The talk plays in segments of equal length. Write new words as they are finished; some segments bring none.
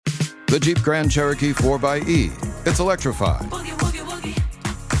The Jeep Grand Cherokee 4xE. It's electrified.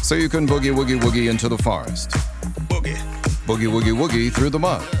 So you can boogie woogie woogie into the forest. Boogie woogie woogie through the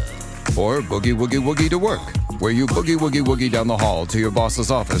mud. Or boogie woogie woogie to work, where you boogie woogie woogie down the hall to your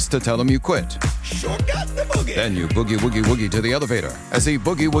boss's office to tell him you quit. Sure got the boogie. Then you boogie woogie woogie to the elevator as he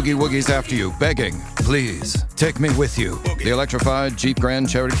boogie woogie woogies after you, begging, please, take me with you. Boogie. The electrified Jeep Grand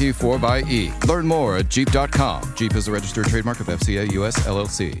Cherokee 4xE. Learn more at Jeep.com. Jeep is a registered trademark of FCA US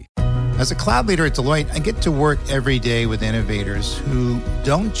LLC. As a cloud leader at Deloitte, I get to work every day with innovators who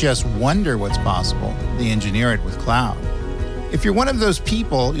don't just wonder what's possible, they engineer it with cloud. If you're one of those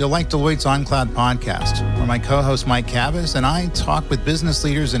people, you'll like Deloitte's On Cloud podcast, where my co-host Mike Cavas and I talk with business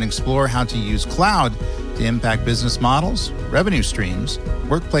leaders and explore how to use cloud to impact business models, revenue streams,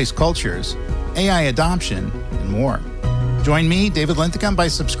 workplace cultures, AI adoption, and more. Join me, David Linthicum, by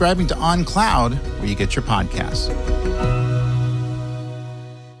subscribing to On Cloud, where you get your podcasts.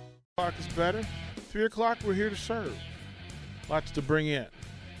 O'clock is better. 3 o'clock, we're here to serve. Lots to bring in.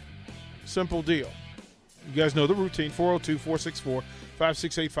 Simple deal. You guys know the routine,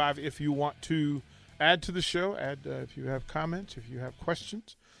 402-464-5685 if you want to add to the show, if you have comments, if you have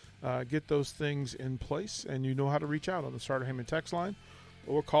questions, get those things in place, and you know how to reach out on the Starter Heyman text line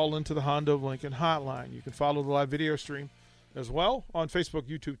or call into the Honda of Lincoln hotline. You can follow the live video stream as well on Facebook,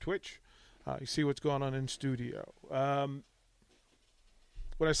 YouTube, Twitch. You see what's going on in studio.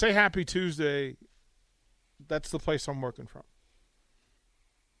 When I say Happy Tuesday, that's the place I'm working from.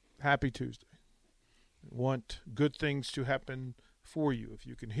 Happy Tuesday. I want good things to happen for you. If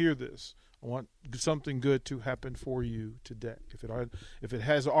you can hear this, I want something good to happen for you today. If it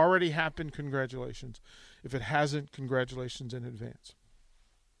has already happened, congratulations. If it hasn't, congratulations in advance.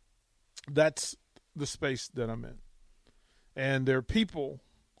 That's the space that I'm in. And there are people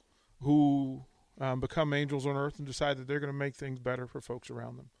who become angels on earth and decide that they're going to make things better for folks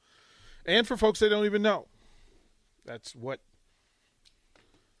around them. And for folks they don't even know. That's what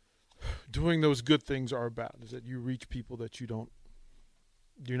doing those good things are about, is that you reach people that you're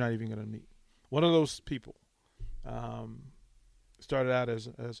not even going to meet. One of those people started out as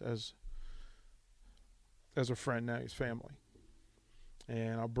a friend, now he's family.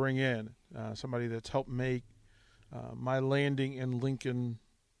 And I'll bring in somebody that's helped make my landing in Lincoln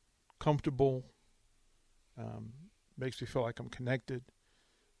comfortable, makes me feel like I'm connected,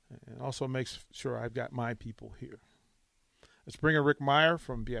 and also makes sure I've got my people here. Let's bring in Rick Meyer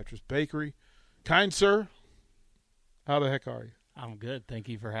from Beatrice Bakery. Kind sir, how the heck are you? I'm good. Thank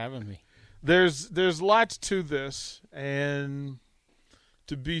you for having me. There's lots to this, and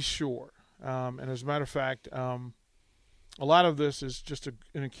to be sure. And as a matter of fact, a lot of this is just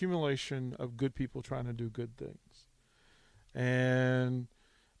an accumulation of good people trying to do good things. And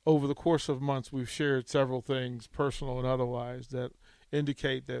over the course of months, we've shared several things, personal and otherwise, that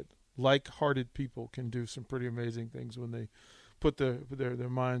indicate that like-hearted people can do some pretty amazing things when they put their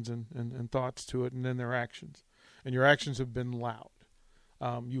minds and thoughts to it, and then their actions. And your actions have been loud.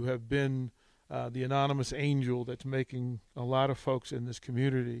 You have been the anonymous angel that's making a lot of folks in this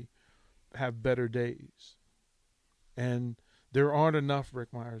community have better days. And there aren't enough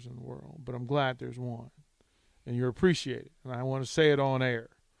Rick Meyers in the world, but I'm glad there's one. And you're appreciated. And I want to say it on air,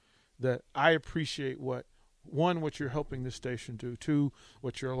 that I appreciate what you're helping this station do, 2,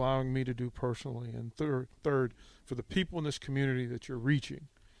 what you're allowing me to do personally, and third, for the people in this community that you're reaching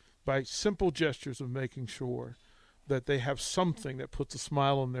by simple gestures of making sure that they have something that puts a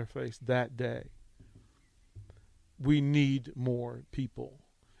smile on their face that day. We need more people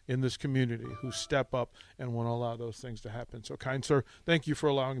in this community who step up and want to allow those things to happen. So, kind sir, thank you for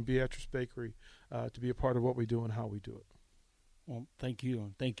allowing Beatrice Bakery to be a part of what we do and how we do it. Well, thank you,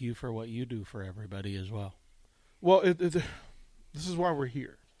 and thank you for what you do for everybody as well. Well, this is why we're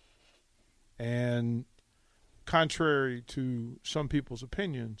here. And contrary to some people's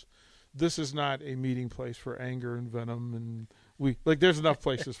opinions, this is not a meeting place for anger and venom. And there's enough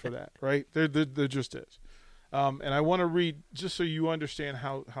places for that, right? There just is. And I want to read, just so you understand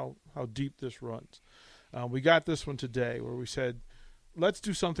how deep this runs. We got this one today where we said, let's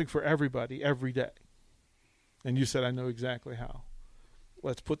do something for everybody every day. And you said, I know exactly how.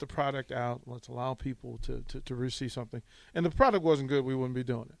 Let's put the product out. Let's allow people to receive something. And the product wasn't good, we wouldn't be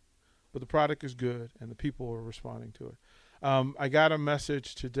doing it. But the product is good, and the people are responding to it. I got a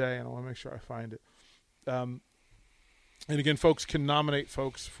message today, and I want to make sure I find it. And again, folks can nominate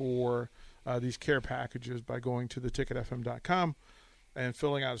folks for these care packages by going to theticketfm.com and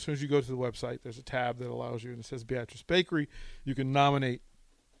filling out. As soon as you go to the website, there's a tab that allows you, and it says Beatrice Bakery. You can nominate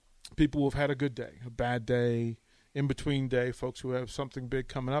people who have had a good day, a bad day, in-between day, folks who have something big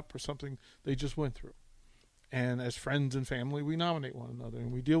coming up or something they just went through. And as friends and family, we nominate one another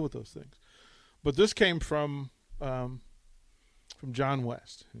and we deal with those things. But this came from John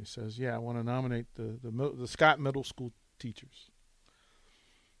West. He says, "Yeah, I want to nominate the Scott Middle School teachers."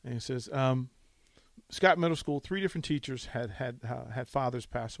 And he says, Scott Middle School, 3 different teachers had fathers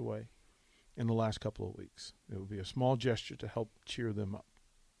pass away in the last couple of weeks. It would be a small gesture to help cheer them up.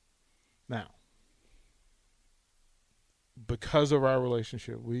 Now, because of our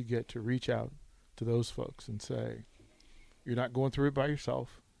relationship, we get to reach out to those folks and say, you're not going through it by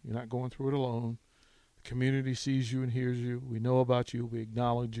yourself. You're not going through it alone. The community sees you and hears you. We know about you. We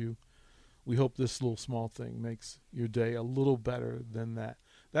acknowledge you. We hope this little small thing makes your day a little better than that.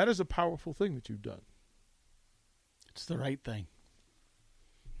 That is a powerful thing that you've done. It's the right thing.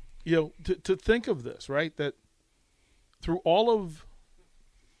 You know, to think of this, right, that through all of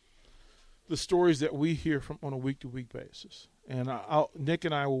the stories that we hear from on a week-to-week basis, and Nick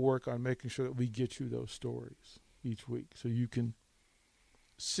and I will work on making sure that we get you those stories each week so you can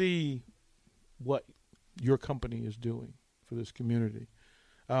see what your company is doing for this community.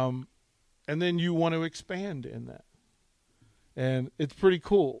 And then you want to expand in that. And it's pretty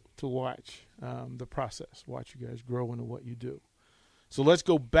cool to watch the process, watch you guys grow into what you do. So let's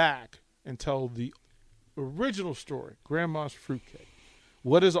go back and tell the original story, Grandma's Fruitcake.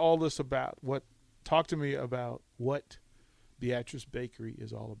 What is all this about? Talk to me about what Beatrice Bakery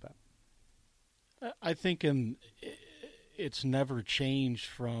is all about. I think it's never changed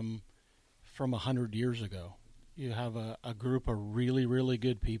from 100 years ago. You have a group of really, really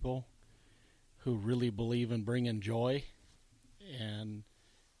good people who really believe in bringing joy, and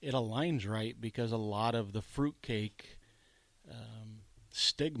it aligns right because a lot of the fruitcake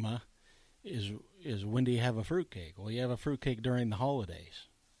stigma is when do you have a fruitcake? Well, you have a fruitcake during the holidays.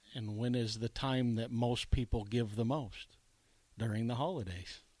 And when is the time that most people give the most? During the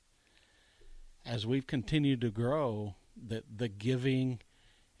holidays. As we've continued to grow, the giving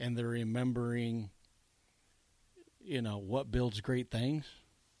and the remembering, what builds great things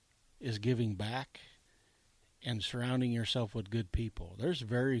is giving back and surrounding yourself with good people. There's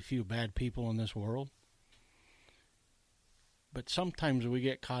very few bad people in this world. But sometimes we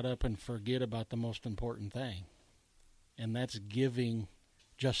get caught up and forget about the most important thing, and that's giving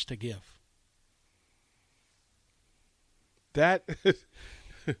just to give. That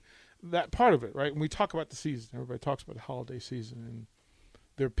part of it, right? When we talk about the season, everybody talks about the holiday season, and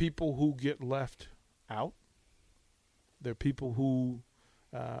there are people who get left out. There are people who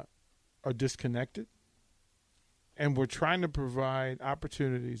are disconnected. And we're trying to provide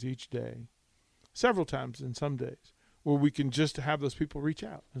opportunities each day, several times in some days, where we can just have those people reach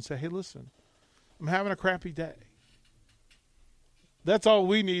out and say, hey, listen, I'm having a crappy day. That's all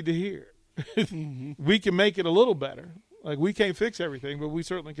we need to hear. Mm-hmm. We can make it a little better. Like, we can't fix everything, but we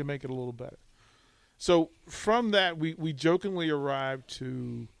certainly can make it a little better. So from that, we jokingly arrived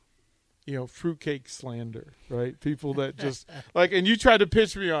to, fruitcake slander, right? People that just, and you tried to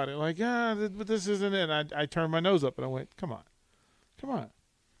pitch me on it, but this isn't it. And I turned my nose up and I went, come on.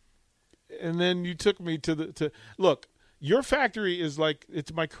 And then you took me to look, your factory is like,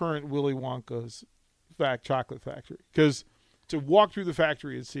 it's my current Willy Wonka's chocolate factory. Because to walk through the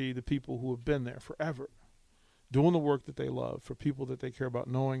factory and see the people who have been there forever, doing the work that they love for people that they care about,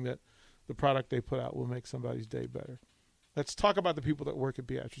 knowing that the product they put out will make somebody's day better. Let's talk about the people that work at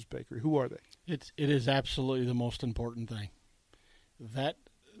Beatrice Bakery. Who are they? It is absolutely the most important thing.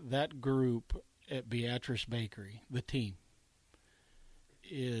 That group at Beatrice Bakery, the team,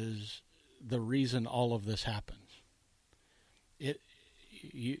 is the reason all of this happens.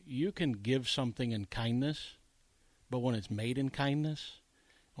 You can give something in kindness, but when it's made in kindness,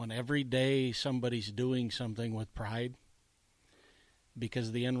 when every day somebody's doing something with pride,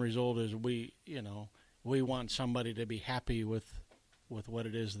 because the end result is we want somebody to be happy with what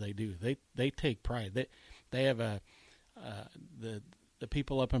it is they do. They take pride. They have the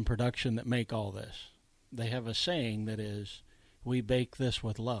people up in production that make all this. They have a saying that is, we bake this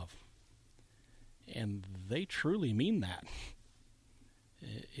with love. And they truly mean that.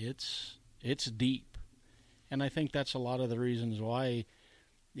 It's deep. And I think that's a lot of the reasons why,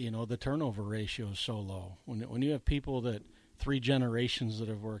 the turnover ratio is so low. When you have people that 3 generations that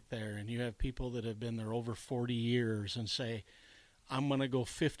have worked there, and you have people that have been there over 40 years and say, I'm going to go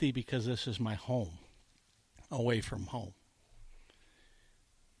 50 because this is my home, away from home.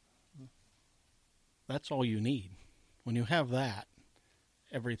 That's all you need. When you have that,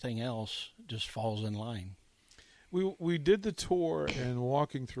 everything else just falls in line. We did the tour and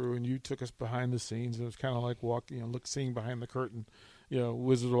walking through, and you took us behind the scenes. It was kind of like seeing behind the curtain,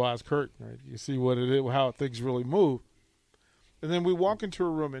 Wizard of Oz curtain, right? You see what it is, how things really move. And then we walk into a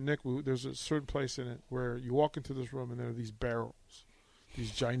room, and Nick, there's a certain place in it where you walk into this room, and there are these barrels,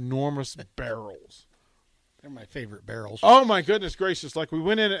 these ginormous barrels. They're my favorite barrels. Oh, my goodness gracious. Like, we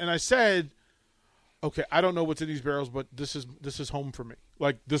went in, and I said, okay, I don't know what's in these barrels, but this is home for me.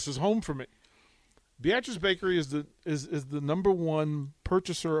 Like, this is home for me. Beatrice Bakery is the number one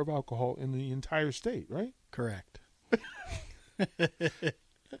purchaser of alcohol in the entire state, right? Correct.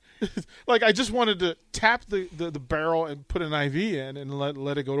 Like, I just wanted to tap the barrel and put an IV in and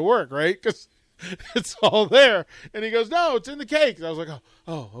let it go to work, right? Because it's all there. And he goes, no, it's in the cake. And I was like,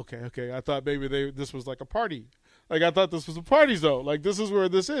 oh, okay. I thought maybe this was like a party. Like, I thought this was a party zone. Like, this is where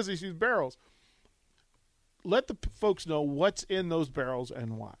this is. These barrels. Let the folks know what's in those barrels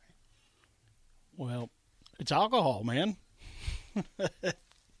and why. Well, it's alcohol, man.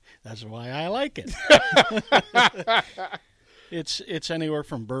 That's why I like it. It's anywhere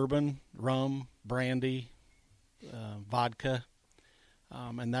from bourbon, rum, brandy, vodka,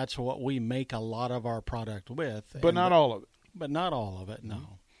 and that's what we make a lot of our product with. But not all of it. But not all of it,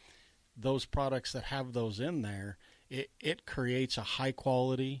 no. Those products that have those in there, it creates a high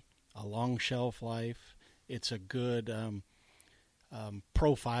quality, a long shelf life. It's a good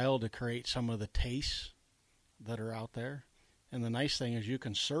profile to create some of the tastes that are out there. And the nice thing is you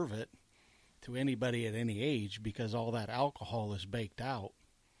can serve it to anybody at any age because all that alcohol is baked out,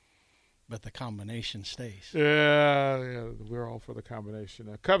 but the combination stays. Yeah, we're all for the combination.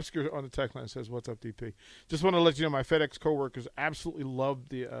 Cubsker on the text line says, what's up, DP? Just want to let you know my FedEx coworkers absolutely loved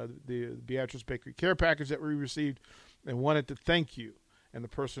the Beatrice Bakery care package that we received and wanted to thank you and the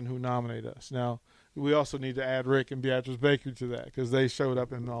person who nominated us. Now, we also need to add Rick and Beatrice Bakery to that because they showed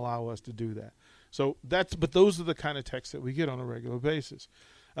up and allow us to do that. So but those are the kind of texts that we get on a regular basis.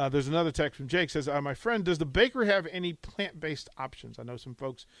 There's another text from Jake says, my friend, does the bakery have any plant-based options? I know some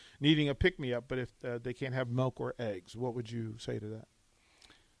folks needing a pick-me-up, but if they can't have milk or eggs, what would you say to that?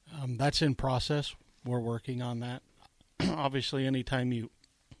 That's in process. We're working on that. Obviously, anytime you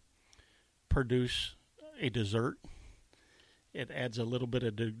produce a dessert, it adds a little bit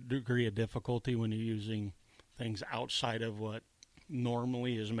of degree of difficulty when you're using things outside of what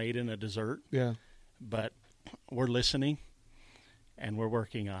normally is made in a dessert. Yeah. But we're listening. And we're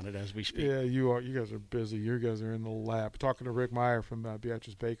working on it as we speak. Yeah, you are. You guys are busy. You guys are in the lab. Talking to Rick Meyer from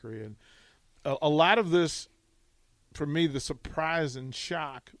Beatrice Bakery. And a lot of this, for me, the surprise and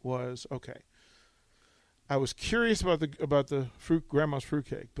shock was, okay, I was curious about the grandma's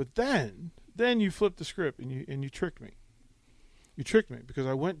fruitcake. But then you flipped the script and you tricked me. You tricked me because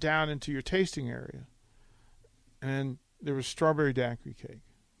I went down into your tasting area and there was strawberry daiquiri cake.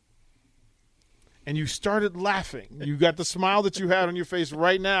 And you started laughing. You got the smile that you had on your face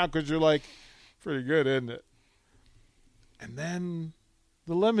right now because you're like, pretty good, isn't it? And then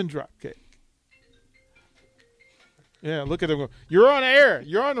the lemon drop cake. Yeah, look at them. You're on air.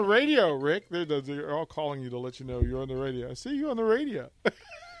 You're on the radio, Rick. They're all calling you to let you know you're on the radio. I see you on the radio.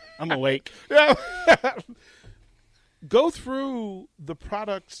 I'm awake. Yeah. Go through the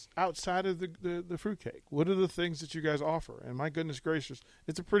products outside of the fruitcake. What are the things that you guys offer? And my goodness gracious,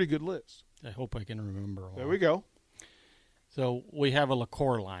 it's a pretty good list. I hope I can remember all. There we go. So we have a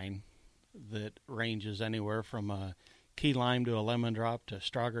liqueur line that ranges anywhere from a key lime to a lemon drop to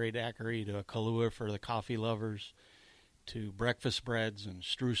strawberry daiquiri to a Kahlua for the coffee lovers to breakfast breads and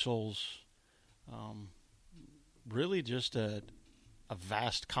streusels. Really just a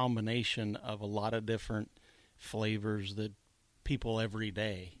vast combination of a lot of different flavors that people every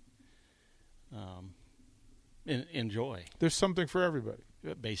day enjoy. There's something for everybody.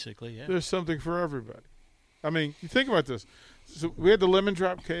 Basically, yeah. There's something for everybody. I mean, you think about this. So we had the lemon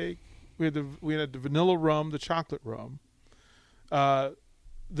drop cake. We had the vanilla rum, the chocolate rum. The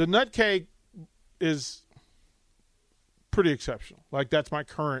nut cake is pretty exceptional. Like, that's my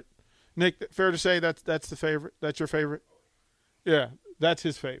current. Nick, fair to say that's the favorite? That's your favorite? Yeah, that's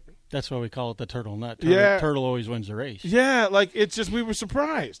his favorite. That's why we call it the turtle nut. Turtle always wins the race. Yeah, like, it's just, we were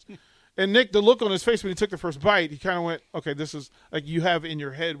surprised. And Nick, the look on his face when he took the first bite, he kind of went, okay, this is, like, you have in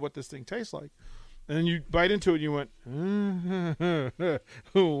your head what this thing tastes like. And then you bite into it and you went,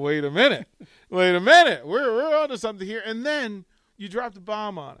 wait a minute. We're on to something here. And then you dropped the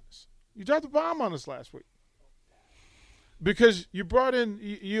bomb on us. You dropped the bomb on us last week. Because you brought in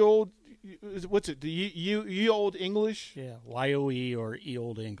ye old English? Yeah, YOE or ye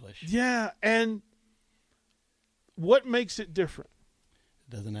old English. Yeah, and what makes it different?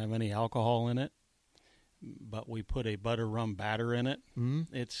 It doesn't have any alcohol in it, but we put a butter rum batter in it.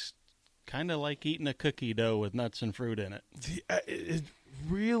 Mm-hmm. It's kind of like eating a cookie dough with nuts and fruit in it. It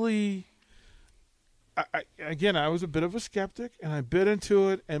really... I was a bit of a skeptic, and I bit into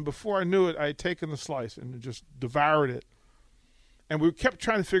it, and before I knew it, I had taken the slice and just devoured it. And we kept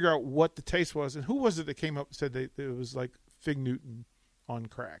trying to figure out what the taste was. And who was it that came up and said it was like Fig Newton on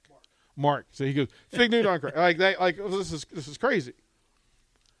crack? Mark. So he goes, Fig Newton on crack. Like that. Like this is crazy.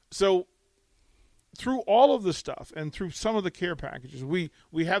 So through all of the stuff and through some of the care packages, we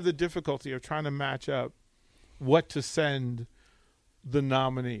have the difficulty of trying to match up what to send the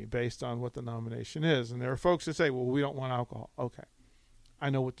nominee based on what the nomination is. And there are folks that say, well, we don't want alcohol. Okay. I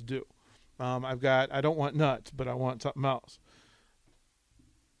know what to do. I don't want nuts, but I want something else.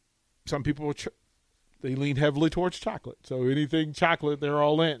 Some people, they lean heavily towards chocolate. So anything chocolate, they're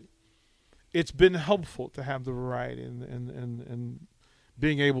all in. It's been helpful to have the variety and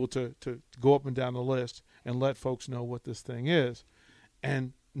being able to go up and down the list and let folks know what this thing is.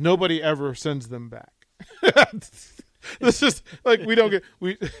 And nobody ever sends them back. This is like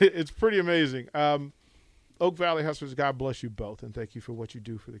it's pretty amazing. Oak Valley Hustlers, God bless you both, and thank you for what you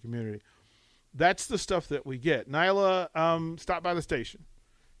do for the community. That's the stuff that we get. Nyla stopped by the station.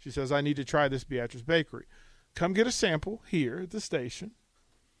 She says, I need to try this Beatrice Bakery. Come get a sample here at the station.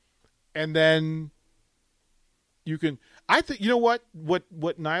 And then you can, I think, you know what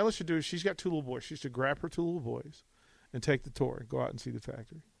Nyla should do is she's got 2 little boys. She should grab her 2 little boys and take the tour and go out and see the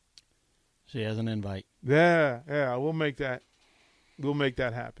factory. She has an invite. Yeah, we'll make that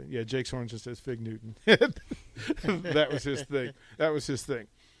happen. Yeah, Jake Soren just says Fig Newton. That was his thing.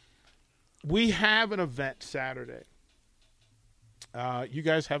 We have an event Saturday. You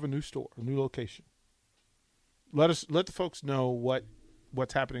guys have a new store, a new location. Let the folks know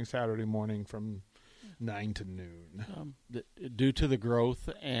what's happening Saturday morning from 9 to noon. Due to the growth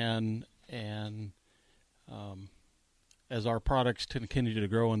and as our products continue to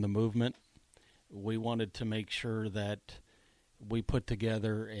grow in the movement, we wanted to make sure that we put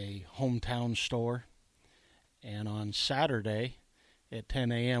together a hometown store. And on Saturday at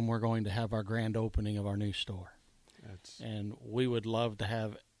 10 a.m., we're going to have our grand opening of our new store. And we would love to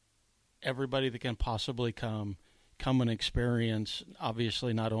have everybody that can possibly come and experience,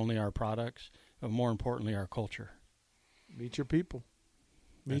 obviously, not only our products, but more importantly, our culture. Meet your people.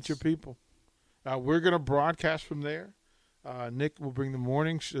 Your people. We're going to broadcast from there. Nick will bring the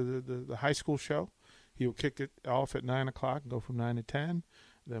morning the high school show. He will kick it off at 9 o'clock and go from 9 to 10.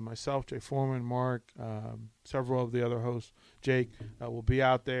 Then myself, Jay Foreman, Mark, several of the other hosts, Jake, will be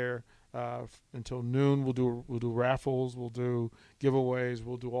out there until noon. We'll do raffles, we'll do giveaways,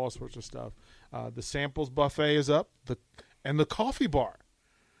 we'll do all sorts of stuff. The samples buffet is up, and the coffee bar.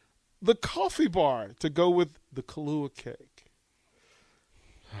 The coffee bar to go with the Kahlua cake.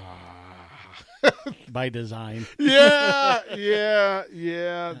 By design. Yeah.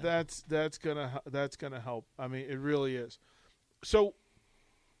 That's gonna help. I mean, it really is. So,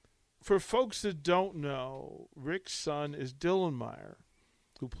 for folks that don't know, Rick's son is Dylan Meyer,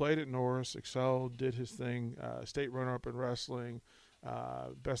 who played at Norris, excelled, did his thing, state runner-up in wrestling,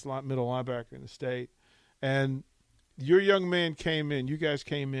 best middle linebacker in the state. And your young man came in. You guys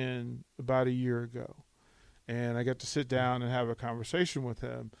came in about a year ago. And I got to sit down and have a conversation with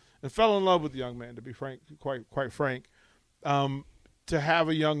him and fell in love with the young man, to be frank, quite frank. To have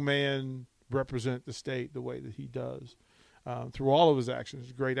a young man represent the state the way that he does through all of his actions.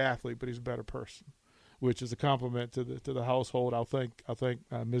 He's a great athlete, but he's a better person, which is a compliment to the household. I'll thank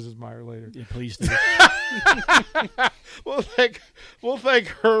Mrs. Meyer later. Yeah, please do. We'll thank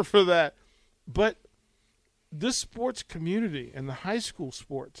her for that. But this sports community and the high school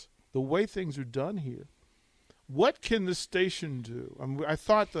sports, the way things are done here, what can the station do? I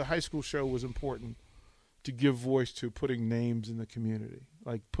thought the high school show was important to give voice to putting names in the community,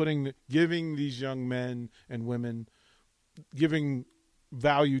 like giving these young men and women, giving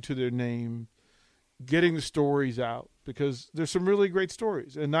value to their name, getting the stories out, because there's some really great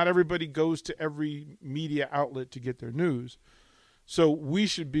stories, and not everybody goes to every media outlet to get their news. So we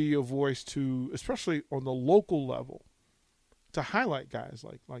should be a voice to, especially on the local level, to highlight guys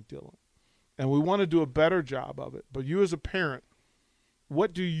like Dylan. And we want to do a better job of it. But you as a parent,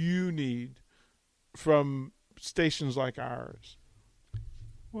 what do you need from stations like ours?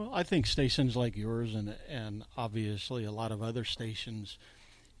 Well, I think stations like yours and obviously a lot of other stations,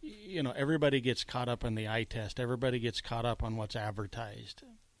 everybody gets caught up in the eye test. Everybody gets caught up on what's advertised.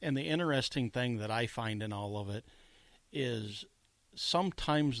 And the interesting thing that I find in all of it is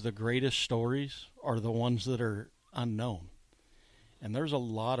sometimes the greatest stories are the ones that are unknown. And there's a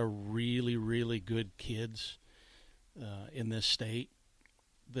lot of really, really good kids in this state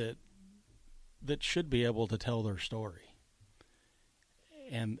that should be able to tell their story.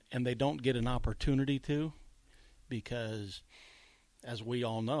 And they don't get an opportunity to, because, as we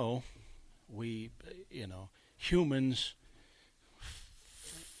all know, humans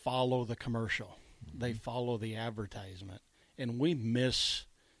follow the commercial. They follow the advertisement. and we miss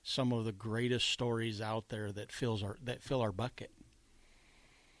some of the greatest stories out there that fill our bucket.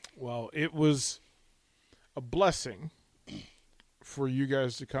 Well, it was a blessing for you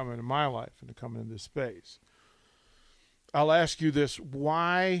guys to come into my life and to come into this space. I'll ask you this: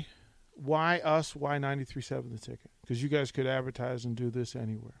 why us? Why 93.7 The Ticket? Because you guys could advertise and do this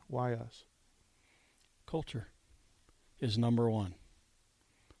anywhere. Why us? Culture is number one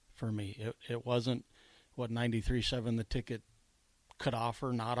for me. It wasn't what 93.7 The Ticket could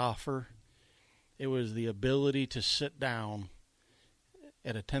offer, not offer. It was the ability to sit down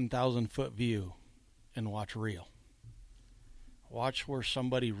at a 10,000-foot view and watch real. Watch where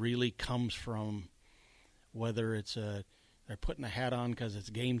somebody really comes from, whether it's they're putting a hat on because it's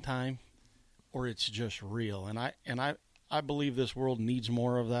game time, or it's just real. And I believe this world needs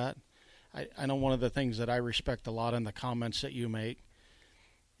more of that. I know one of the things that I respect a lot in the comments that you make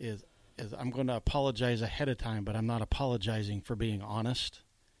is I'm going to apologize ahead of time, but I'm not apologizing for being honest.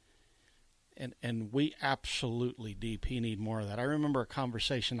 And we absolutely, DP, need more of that. I remember a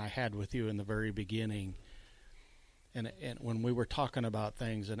conversation I had with you in the very beginning, and when we were talking about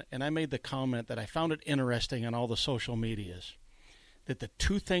things, and I made the comment that I found it interesting on all the social medias that the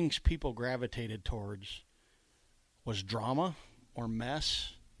two things people gravitated towards was drama or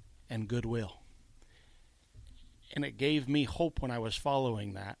mess and goodwill. And it gave me hope when I was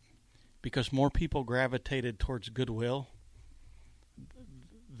following that, because more people gravitated towards goodwill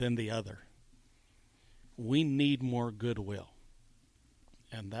than the other. We need more goodwill.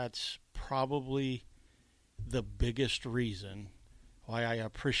 And that's probably the biggest reason why I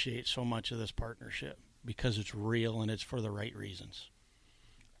appreciate so much of this partnership, because it's real and it's for the right reasons.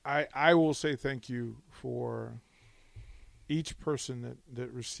 I will say thank you for each person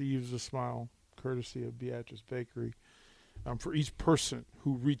that receives a smile courtesy of Beatrice Bakery, for each person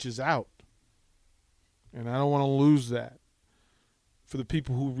who reaches out. And I don't want to lose that. For the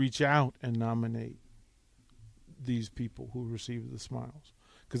people who reach out and nominate these people who receive the smiles.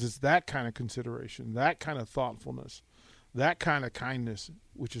 Because it's that kind of consideration, that kind of thoughtfulness, that kind of kindness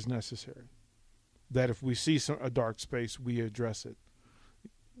which is necessary. That if we see a dark space, we address it.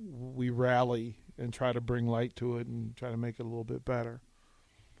 We rally and try to bring light to it and try to make it a little bit better.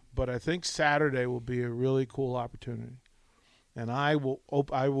 But I think Saturday will be a really cool opportunity. And I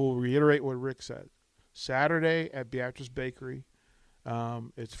will reiterate what Rick said. Saturday at Beatrice Bakery,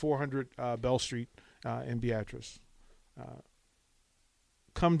 it's 400 Bell Street in Beatrice.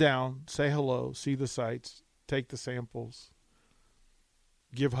 Come down, say hello, see the sights, take the samples,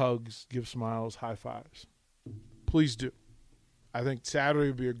 give hugs, give smiles, high fives. Please do. I think Saturday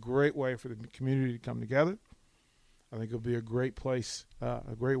would be a great way for the community to come together. I think it'll be a great place,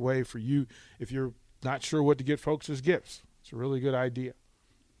 a great way for you. If you're not sure what to get folks as gifts, it's a really good idea.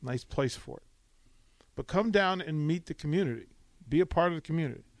 Nice place for it. But come down and meet the community. Be a part of the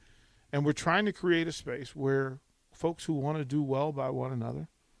community. And we're trying to create a space where folks who want to do well by one another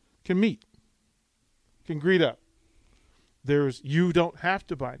can meet, can greet up. You don't have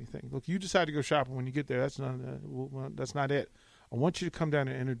to buy anything. Look, you decide to go shopping when you get there. That's not it. I want you to come down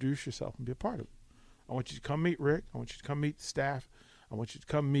and introduce yourself and be a part of it. I want you to come meet Rick. I want you to come meet the staff. I want you to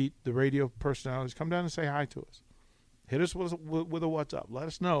come meet the radio personalities. Come down and say hi to us. Hit us with a what's up. Let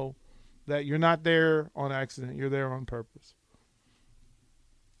us know that you're not there on accident. You're there on purpose.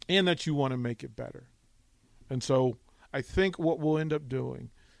 And that you want to make it better. And so I think what we'll end up doing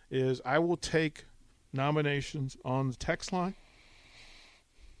is I will take nominations on the text line,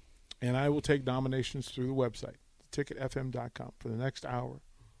 and I will take nominations through the website, ticketfm.com, for the next hour.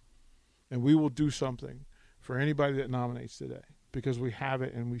 And we will do something for anybody that nominates today, because we have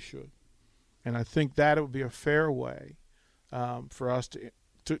it and we should. And I think that it would be a fair way for us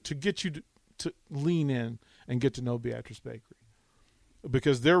to get you to lean in and get to know Beatrice Bakery,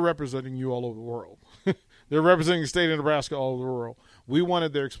 because they're representing you all over the world. They're representing the state of Nebraska all over the world. We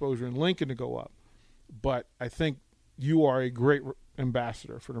wanted their exposure in Lincoln to go up, but I think you are a great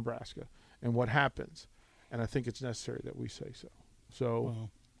ambassador for Nebraska and what happens, and I think it's necessary that we say so. So,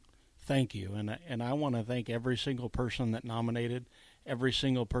 well, thank you, and I want to thank every single person that nominated, every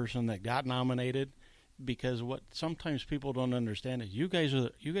single person that got nominated, because what sometimes people don't understand is you guys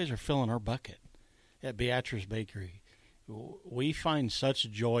are filling our bucket at Beatrice Bakery. We find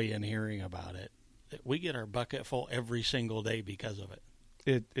such joy in hearing about it that we get our bucket full every single day because of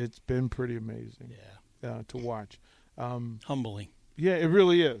it. It's been pretty amazing, to watch. Humbling. Yeah, it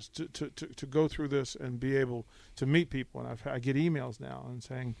really is to go through this and be able to meet people. And I get emails now and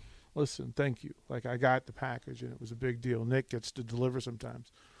saying, "Listen, thank you. Like, I got the package and it was a big deal." Nick gets to deliver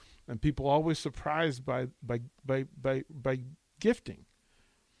sometimes, and people are always surprised by gifting.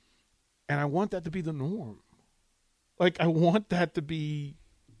 And I want that to be the norm. Like, I want that to be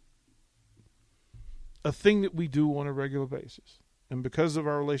a thing that we do on a regular basis. And because of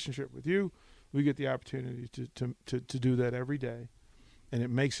our relationship with you, we get the opportunity to do that every day. And it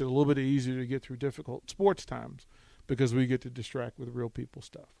makes it a little bit easier to get through difficult sports times because we get to distract with real people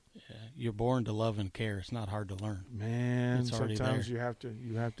stuff. Yeah, you're born to love and care. It's not hard to learn. Man, sometimes there.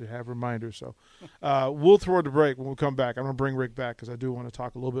 you have to have reminders. So we'll throw it to break. When we come back, I'm going to bring Rick back because I do want to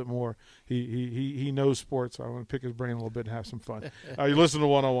talk a little bit more. He knows sports, so I want to pick his brain a little bit and have some fun. You listen to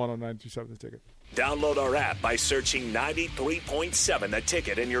 101 on 92.7 The Ticket. Download our app by searching 93.7 The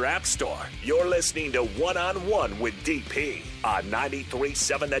Ticket in your app store. You're listening to One-on-One with DP on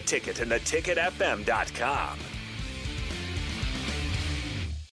 93.7 The Ticket and theticketfm.com.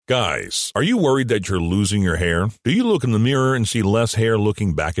 Guys, are you worried that you're losing your hair? Do you look in the mirror and see less hair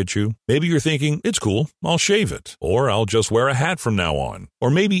looking back at you? Maybe you're thinking, it's cool, I'll shave it. Or I'll just wear a hat from now on. Or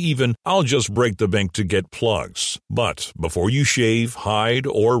maybe even, I'll just break the bank to get plugs. But before you shave, hide,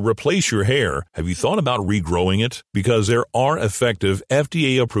 or replace your hair, have you thought about regrowing it? Because there are effective,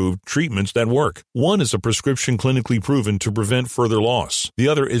 FDA-approved treatments that work. One is a prescription clinically proven to prevent further loss. The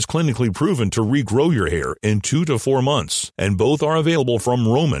other is clinically proven to regrow your hair in 2 to 4 months. And both are available from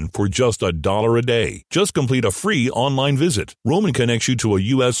Roman for just $1 a day. Just complete a free online visit. Roman connects you to a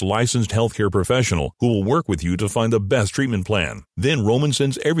U.S. licensed healthcare professional who will work with you to find the best treatment plan. Then Roman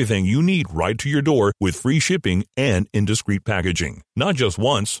sends everything you need right to your door with free shipping and in discreet packaging. Not just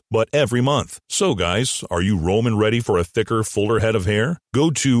once, but every month. So guys, are you Roman ready for a thicker, fuller head of hair? Go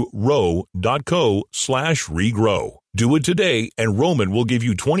to ro.co/regrow. Do it today, and Roman will give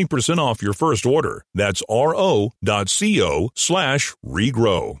you 20% off your first order. That's ro.co/regrow.